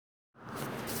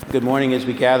Good morning as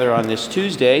we gather on this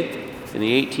Tuesday in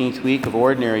the 18th week of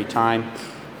Ordinary Time.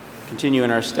 Continue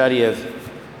in our study of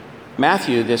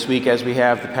Matthew this week as we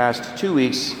have the past 2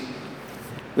 weeks.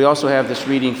 We also have this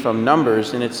reading from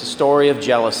Numbers, and it's a story of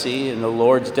jealousy and the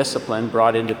Lord's discipline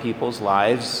brought into people's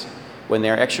lives when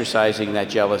they're exercising that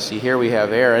jealousy. Here we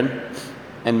have Aaron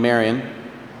and Miriam,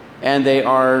 and they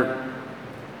are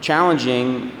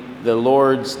challenging the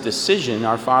Lord's decision,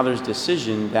 our Father's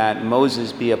decision, that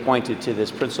Moses be appointed to this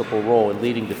principal role in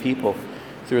leading the people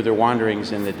through their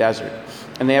wanderings in the desert.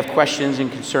 And they have questions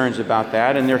and concerns about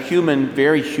that, and their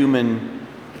very human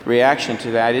reaction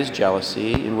to that is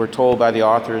jealousy. And we're told by the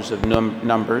authors of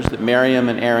Numbers that Miriam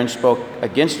and Aaron spoke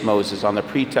against Moses on the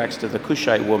pretext of the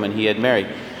Cushite woman he had married.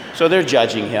 So they're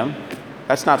judging him.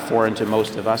 That's not foreign to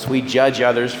most of us. We judge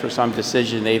others for some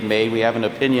decision they've made. We have an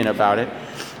opinion about it.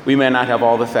 We may not have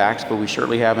all the facts, but we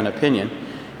certainly have an opinion.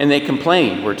 And they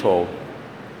complain, we're told.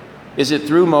 Is it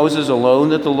through Moses alone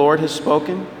that the Lord has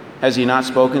spoken? Has he not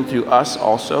spoken through us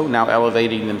also, now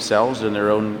elevating themselves in their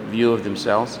own view of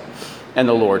themselves? And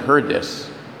the Lord heard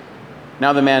this.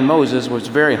 Now the man Moses was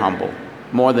very humble,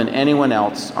 more than anyone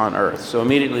else on earth. So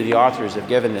immediately the authors have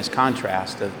given this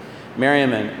contrast of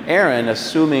Miriam and Aaron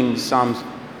assuming some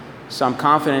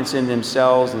confidence in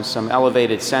themselves and some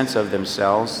elevated sense of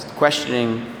themselves,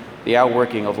 questioning the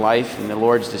outworking of life and the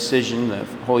Lord's decision, the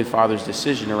Holy Father's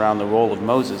decision around the role of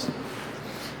Moses.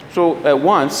 So at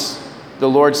once, the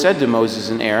Lord said to Moses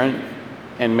and Aaron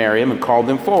and Miriam and called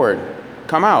them forward.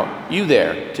 Come out, you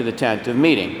there, to the tent of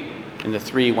meeting. And the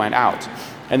three went out.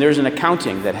 And there's an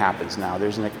accounting that happens now.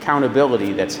 There's an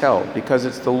accountability that's held because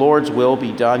it's the Lord's will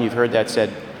be done. You've heard that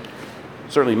said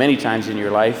certainly many times in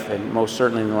your life, and most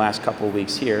certainly in the last couple of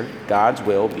weeks here. God's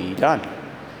will be done.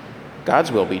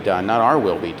 God's will be done, not our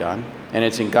will be done. And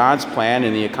it's in God's plan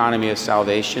in the economy of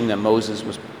salvation that Moses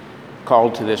was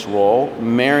called to this role.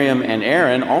 Miriam and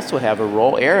Aaron also have a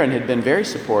role. Aaron had been very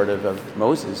supportive of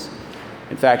Moses.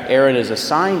 In fact, Aaron is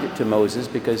assigned to Moses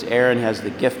because Aaron has the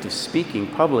gift of speaking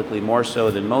publicly more so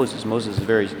than Moses. Moses is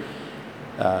very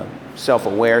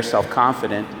self-aware,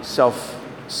 self-confident,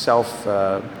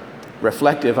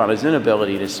 reflective on his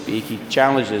inability to speak. He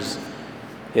challenges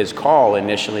his call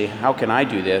initially. How can I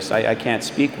do this? I can't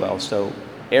speak well. So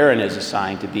Aaron is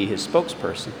assigned to be his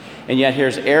spokesperson. And yet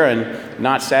here's Aaron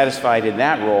not satisfied in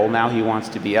that role. Now he wants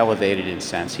to be elevated in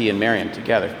sense, he and Miriam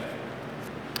together.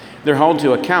 They're held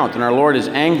to account, and our Lord is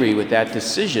angry with that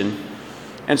decision.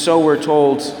 And so we're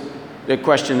told the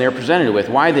question they're presented with,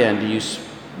 why then do you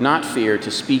not fear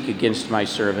to speak against my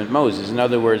servant Moses? In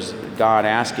other words, God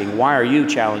asking, why are you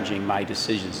challenging my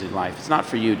decisions in life? It's not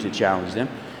for you to challenge them.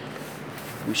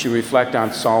 We should reflect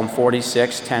on Psalm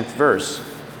 46, 10th verse.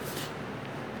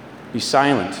 Be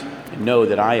silent and know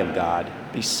that I am God.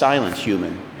 Be silent,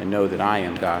 human, and know that I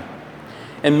am God.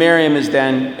 And Miriam is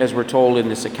then, as we're told in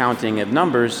this accounting of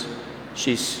Numbers,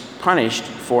 she's punished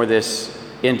for this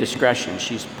indiscretion.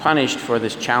 She's punished for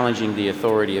this challenging the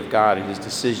authority of God and his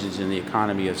decisions in the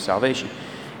economy of salvation.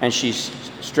 And she's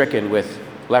stricken with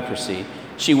leprosy.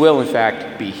 She will, in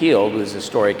fact, be healed as the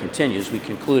story continues. We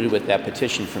concluded with that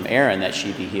petition from Aaron that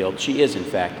she be healed. She is, in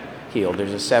fact, healed.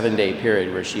 There's a 7-day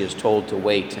period where she is told to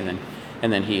wait, and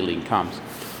then healing comes.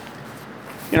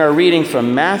 In our reading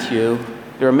from Matthew,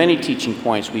 there are many teaching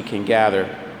points we can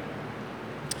gather.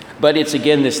 But it's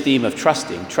again this theme of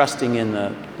trusting in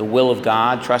the will of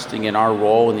God, trusting in our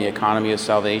role in the economy of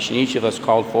salvation. Each of us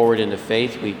called forward into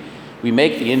faith. We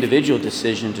make the individual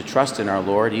decision to trust in our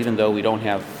Lord, even though we don't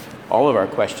have all of our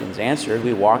questions answered.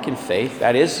 We walk in faith.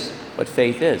 That is what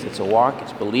faith is. It's a walk.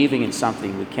 It's believing in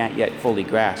something we can't yet fully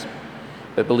grasp,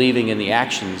 but believing in the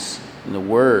actions and the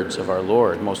words of our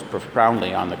Lord most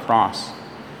profoundly on the cross.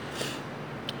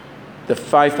 The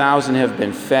 5,000 have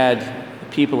been fed.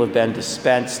 People have been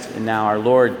dispensed, and now our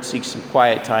Lord seeks some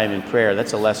quiet time in prayer.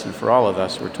 That's a lesson for all of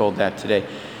us. We're told that today.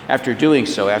 After doing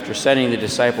so, after sending the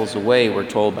disciples away, we're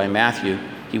told by Matthew,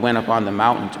 he went up on the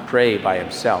mountain to pray by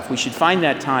himself. We should find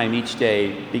that time each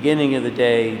day, beginning of the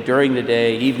day, during the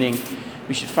day, evening.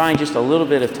 We should find just a little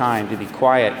bit of time to be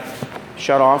quiet,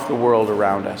 shut off the world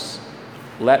around us.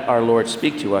 Let our Lord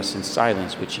speak to us in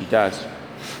silence, which he does.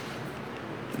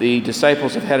 The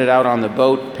disciples have headed out on the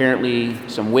boat. Apparently,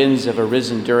 some winds have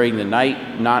arisen during the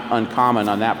night, not uncommon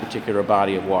on that particular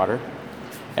body of water.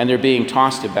 And they're being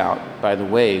tossed about by the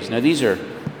waves. Now, these are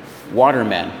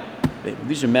watermen.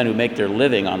 These are men who make their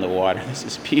living on the water. This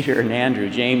is Peter and Andrew,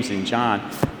 James and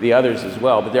John, the others as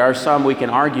well. But there are some we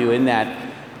can argue in that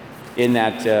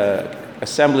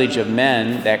assemblage of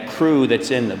men, that crew that's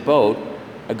in the boat,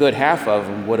 a good half of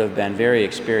them would have been very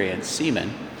experienced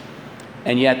seamen.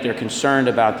 And yet they're concerned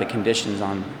about the conditions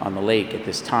on the lake at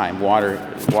this time.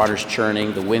 Water's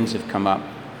churning, the winds have come up.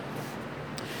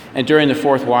 And during the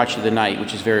fourth watch of the night,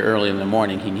 which is very early in the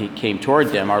morning, he came toward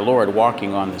them, our Lord,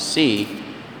 walking on the sea.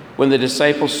 When the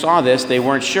disciples saw this, they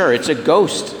weren't sure. "It's a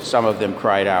ghost," some of them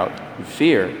cried out in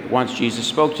fear. Once Jesus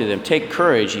spoke to them. "Take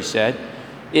courage," he said.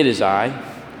 "It is I.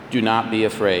 Do not be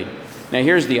afraid." Now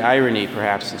here's the irony,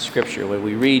 perhaps, in Scripture. When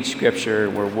we read Scripture,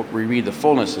 we read the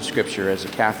fullness of Scripture as a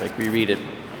Catholic. We read it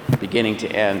beginning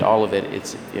to end, all of it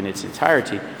in its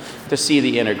entirety, to see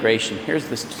the integration. Here's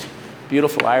this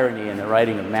beautiful irony in the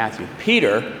writing of Matthew.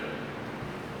 Peter,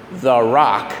 the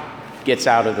rock, gets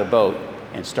out of the boat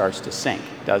and starts to sink,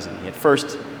 doesn't he? At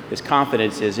first, his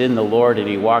confidence is in the Lord and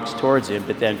he walks towards him,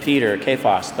 but then Peter,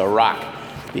 Kephas, the rock,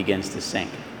 begins to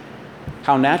sink.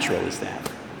 How natural is that?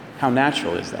 How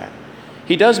natural is that?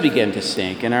 He does begin to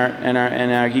sink,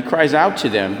 and he cries out to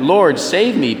them, "Lord,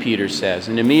 save me," Peter says.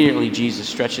 And immediately Jesus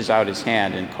stretches out his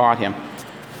hand and caught him.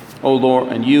 "O Lord,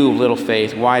 and you, little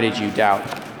faith, why did you doubt?"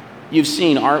 You've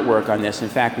seen artwork on this. In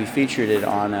fact, we featured it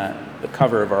on the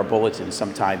cover of our bulletin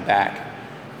some time back.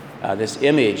 This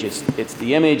image,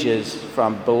 the image is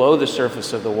from below the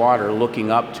surface of the water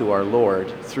looking up to our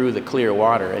Lord through the clear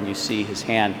water, and you see his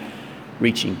hand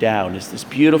reaching down. It's this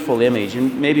beautiful image,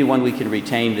 and maybe one we can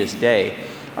retain this day.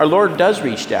 Our Lord does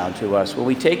reach down to us. When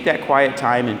we take that quiet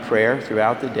time in prayer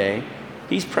throughout the day,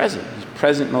 he's present. He's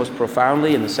present most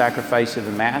profoundly in the sacrifice of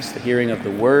the Mass, the hearing of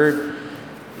the Word,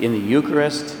 in the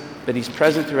Eucharist, but he's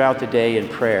present throughout the day in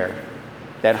prayer.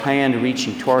 That hand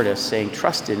reaching toward us, saying,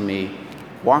 "Trust in me,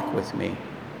 walk with me."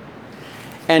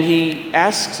 And he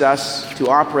asks us to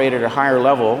operate at a higher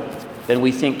level than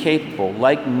we think capable.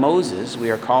 Like Moses,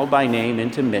 we are called by name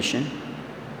into mission.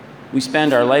 We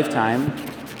spend our lifetime,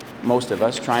 most of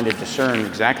us, trying to discern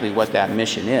exactly what that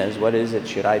mission is. What is it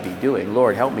should I be doing?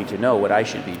 Lord, help me to know what I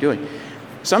should be doing.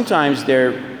 Sometimes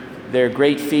they're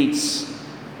great feats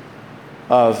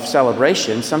of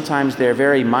celebration. Sometimes they're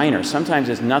very minor. Sometimes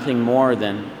it's nothing more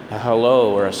than a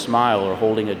hello or a smile or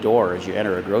holding a door as you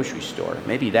enter a grocery store.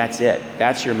 Maybe that's it.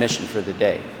 That's your mission for the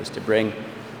day, is to bring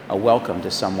a welcome to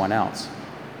someone else.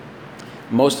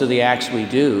 Most of the acts we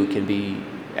do can be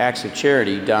acts of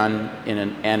charity done in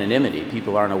an anonymity.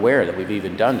 People aren't aware that we've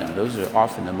even done them. Those are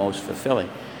often the most fulfilling.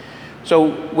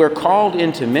 So we're called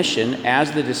into mission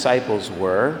as the disciples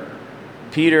were.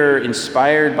 Peter,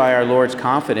 inspired by our Lord's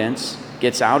confidence,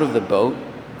 gets out of the boat.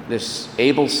 This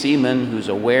able seaman who's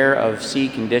aware of sea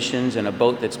conditions and a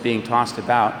boat that's being tossed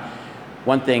about.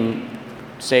 One thing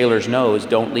sailors know is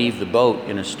don't leave the boat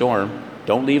in a storm.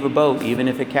 Don't leave a boat, even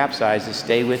if it capsizes,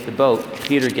 stay with the boat.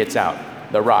 Peter gets out,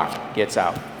 the rock gets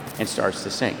out and starts to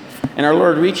sink. And our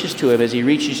Lord reaches to him as he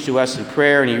reaches to us in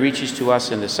prayer, and he reaches to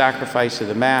us in the sacrifice of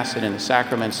the Mass and in the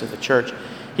sacraments of the church.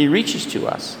 He reaches to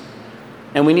us.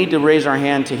 And we need to raise our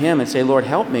hand to him and say, "Lord,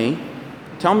 help me.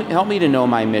 Help me to know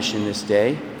my mission this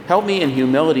day. Help me in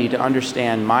humility to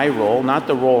understand my role, not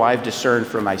the role I've discerned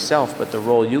for myself, but the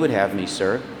role you would have me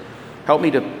serve. Help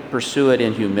me to pursue it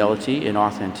in humility, in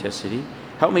authenticity.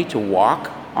 Help me to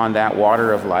walk on that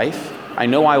water of life. I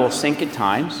know I will sink at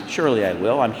times. Surely I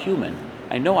will. I'm human.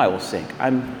 I know I will sink.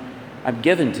 I'm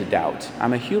given to doubt.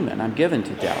 I'm a human. I'm given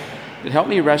to doubt. But help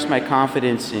me rest my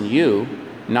confidence in you,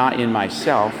 not in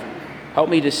myself. Help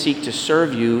me to seek to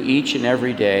serve you each and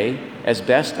every day as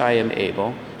best I am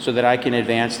able, so that I can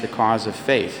advance the cause of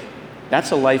faith."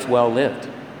 That's a life well lived.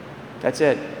 That's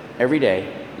it. Every day.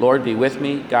 Lord, be with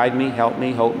me, guide me, help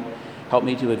me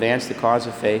to advance the cause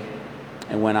of faith.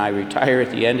 And when I retire at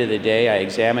the end of the day, I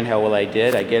examine how well I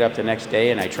did. I get up the next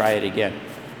day and I try it again.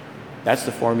 That's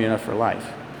the formula for life.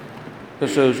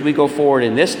 So as we go forward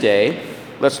in this day,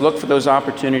 let's look for those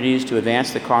opportunities to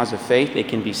advance the cause of faith. They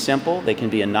can be simple. They can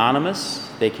be anonymous.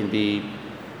 They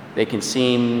can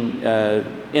seem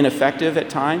ineffective at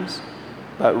times.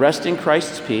 But rest in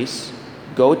Christ's peace.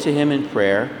 Go to him in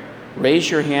prayer.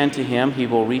 Raise your hand to him. He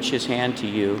will reach his hand to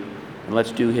you. And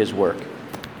let's do his work.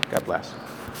 God bless.